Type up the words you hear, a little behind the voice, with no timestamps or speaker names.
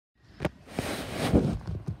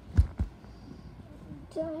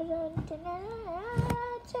Okay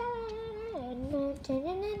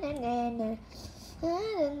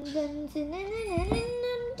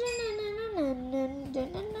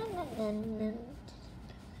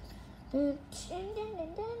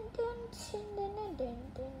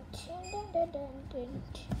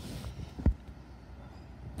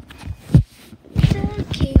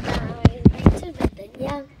guys, back to Method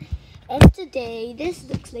Young. And today, this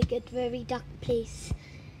looks like a very dark place.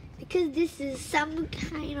 Because this is some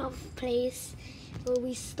kind of place where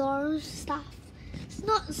we store stuff. It's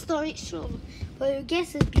not a storage room, but I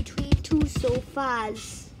guess it's between two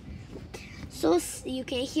sofas. So you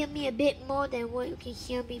can hear me a bit more than what you can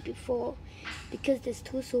hear me before. Because there's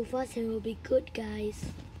two sofas and it will be good, guys.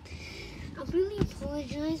 I really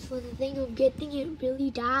apologize for the thing of getting it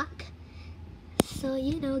really dark. So,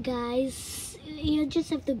 you know, guys, you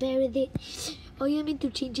just have to bear with it. Or you need to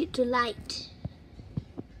change it to light.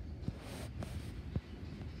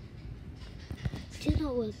 Still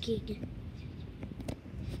not working.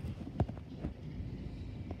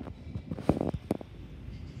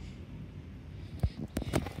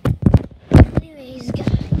 Anyways,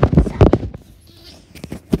 guys,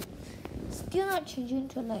 still not changing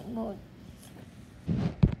to light mode.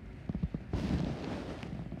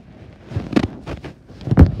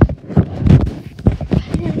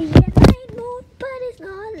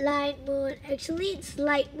 Light mode. Actually, it's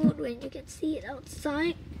light mode when you can see it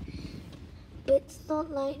outside, but it's not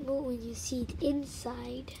light mode when you see it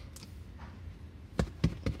inside.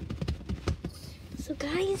 So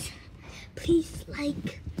guys, please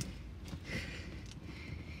like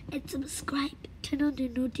and subscribe. Turn on the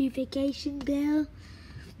notification bell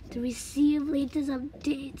to receive latest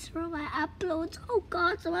updates from my uploads. Oh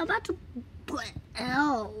god, so I'm about to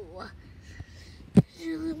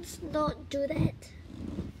let's not do that.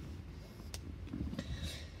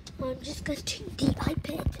 I'm just gonna take the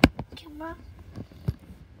iPad camera.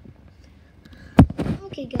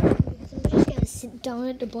 Okay guys, I'm just gonna sit down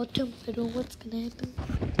at the bottom. I don't know what's gonna happen.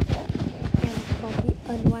 I'll probably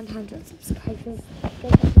earn 100 subscribers.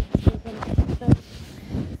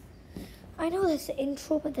 I know that's the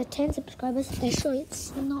intro, but the 10 subscribers special,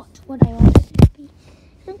 it's not what I wanted it to be.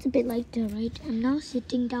 It's a bit lighter, right? I'm now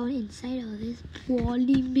sitting down inside of this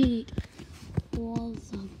poorly made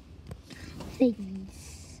walls of things.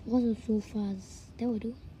 Walls of sofas. That will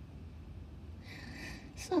do.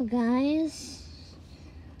 So guys,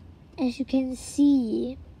 as you can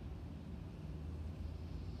see,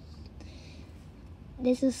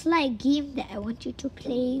 there's a slight game that I want you to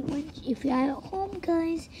play. If you are at home,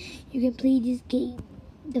 guys, you can play this game.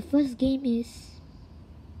 The first game is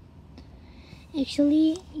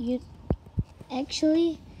actually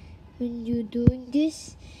when you're doing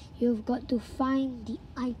this, you've got to find the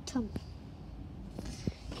item.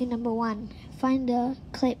 Okay, number 1, find the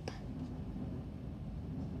clip.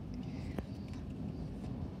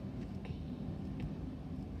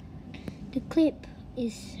 The clip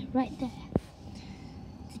is right there.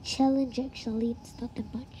 The challenge actually, it's not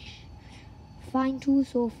that much. Find 2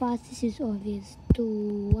 sofas. This is obvious.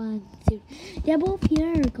 2, 1, 0. They're both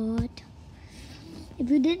here, God. If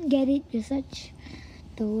you didn't get it, you're such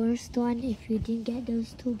the worst one if you didn't get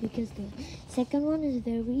those 2, because the second one is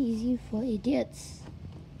very easy for idiots.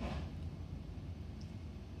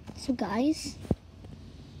 So guys,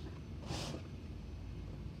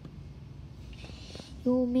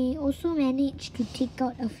 you may also manage to take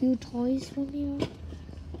out a few toys from here.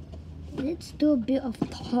 Let's do a bit of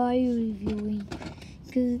toy reviewing,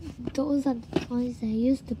 because those are the toys I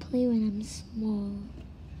used to play when I'm small.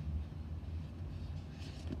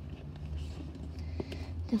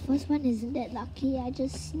 The first one isn't that lucky. I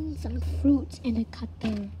just seen some fruits and a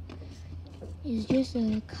cutter. It's just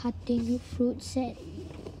a cutting fruit set.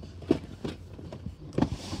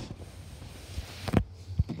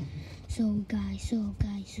 So guys,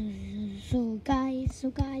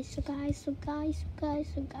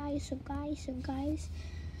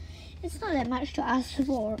 it's not that much to ask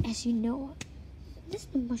for, as you know. There's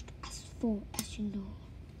not much to ask for, as you know.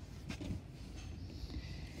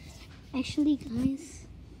 Actually, guys,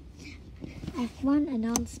 I have one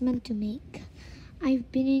announcement to make.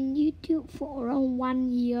 I've been in YouTube for around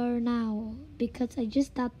 1 year now, because I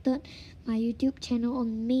just started my YouTube channel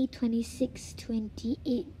on May 26,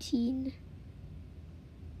 2018.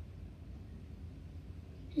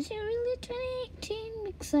 Is it really 2018?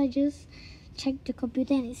 Because I just checked the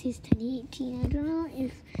computer and it says 2018. I don't know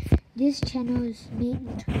if this channel is made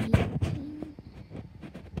in 2018.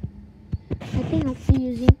 I think after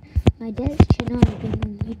using my dad's channel, I've been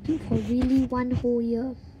on YouTube for really 1 whole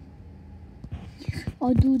year.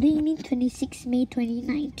 Or do they mean 26 May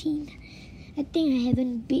 2019? I think I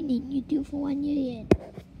haven't been in YouTube for 1 year yet.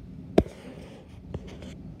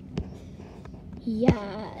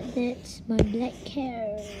 Yeah, that's my black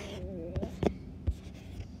hair.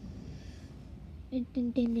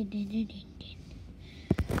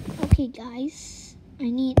 Okay guys, I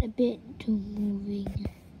need a bit to moving.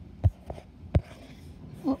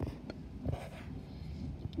 Oh.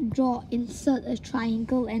 Insert a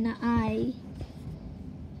triangle and an eye.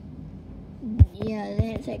 Yeah,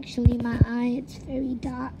 that's actually my eye. It's very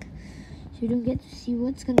dark, so you don't get to see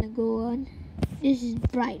what's gonna go on. This is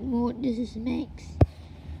bright mode, this is max.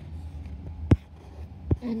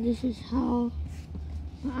 And this is how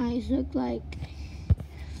my eyes look like.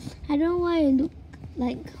 I don't know why I look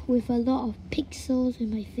like with a lot of pixels in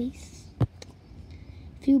my face.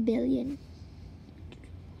 Few billion.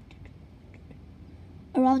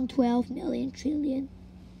 Around 12 million trillion.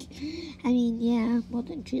 I mean, yeah, more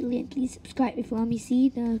than trillion. Please subscribe if you want me to see.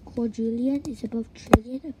 The quadrillion is above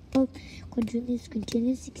trillion. Above quadrillion is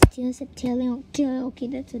quintillion, sextillion, septillion, octillion. Okay,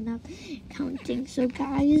 that's enough counting. So,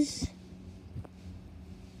 guys,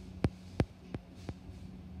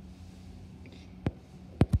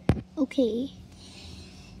 okay,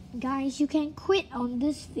 guys, you can quit on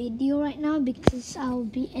this video right now because I'll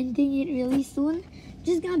be ending it really soon.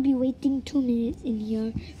 Just gonna be waiting 2 minutes in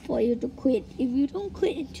here for you to quit. If you don't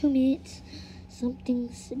quit in 2 minutes,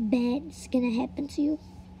 something's bad's gonna happen to you.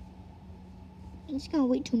 I'm just gonna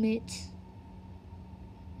wait 2 minutes.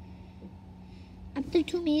 After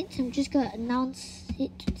 2 minutes, I'm just gonna announce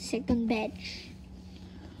it to the second batch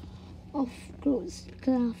of crews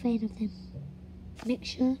because I'm a fan of them. Make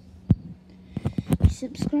sure you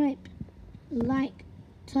subscribe, like,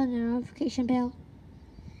 turn the notification bell,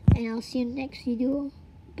 and I'll see you in the next video.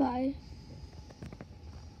 Bye.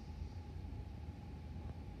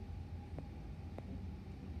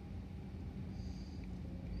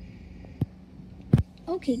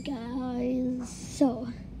 Okay guys, so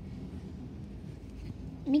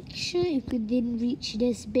make sure if you didn't reach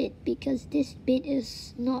this bit because this bit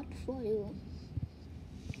is not for you.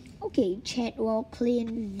 Okay, chat wall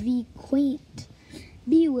clean V quaint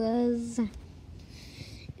viewers.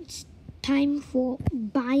 It's time for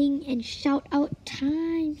buying and shout out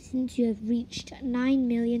time. Since you have reached 9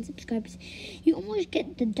 million subscribers, you almost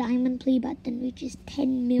get the diamond play button, which is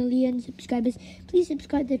 10 million subscribers. Please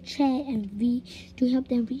subscribe to Chat and V to help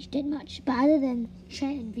them reach that much. But other than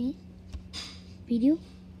Chat and V video,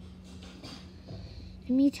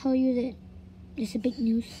 let me tell you that there's a big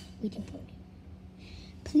news waiting for you.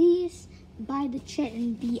 Please buy the Chat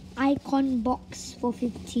and V icon box for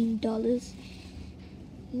 $15.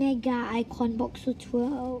 Mega icon box for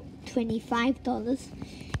 $25,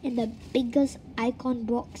 and the biggest icon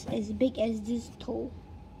box as big as this toe.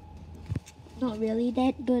 Not really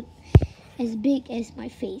that, but as big as my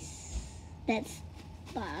face. That's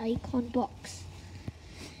the icon box.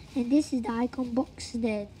 And this is the icon box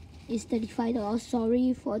that is $35.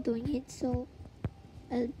 Sorry for doing it, so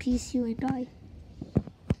peace you and bye.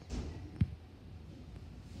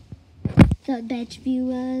 Third batch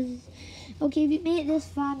viewers. Okay, if you made it this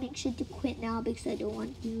far, make sure to quit now because I don't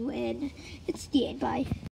want you, and it's the end. Bye.